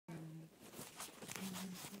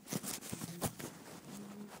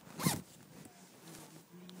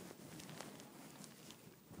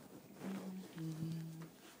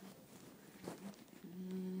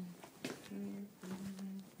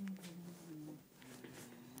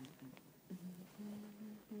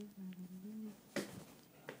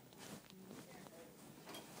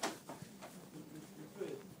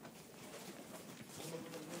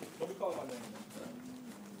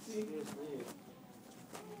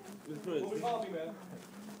Who called me, man?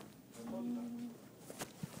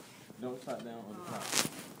 Don't slide down on the top.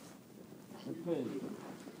 Who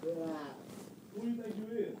do you think you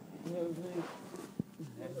is? Help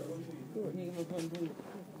me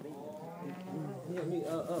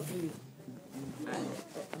please.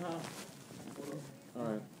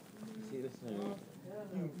 Alright. See this thing. You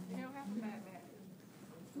don't have to back that.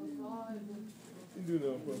 You do that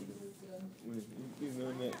on purpose. You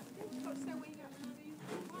doing that. So we got one of these.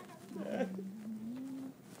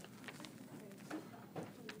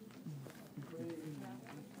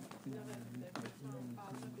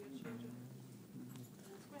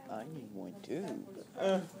 I need one too.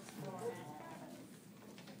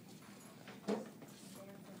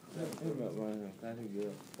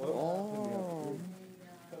 Oh,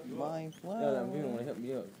 my flower. You don't want to help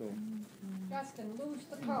me up, so. Justin, lose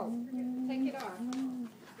the coat. Take it off.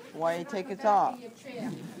 Why you take it Back off? to your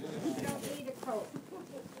chair. You don't need a coat.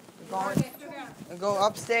 And go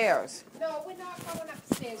upstairs. No, we're not going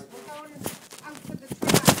upstairs. We're going out to the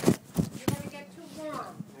track. You're going to get too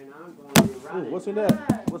warm. Ooh, what's in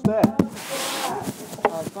that? What's that?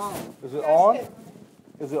 Phone. Is it on?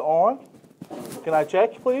 Is it on? Can I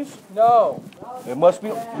check, please? No. It must be.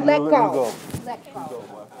 Let go. Let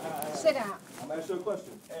go. Sit down. I'm asking you a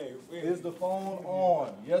question. Hey, is the phone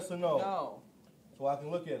on? Yes or no? No. So I can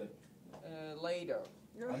look at it. Later.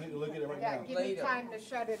 I need to look at it right Yeah, now. give me Later. time to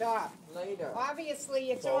shut it off. Later.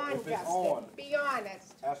 Obviously, it's So on, if it's Justin. on. Be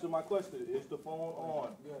honest. Answer my question. Is the phone on?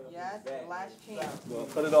 Yes, last chance. Well,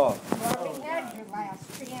 cut it off. You already had your last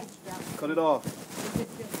chance, Justin. Cut it off. Is it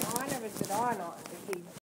just on or is it on? Is he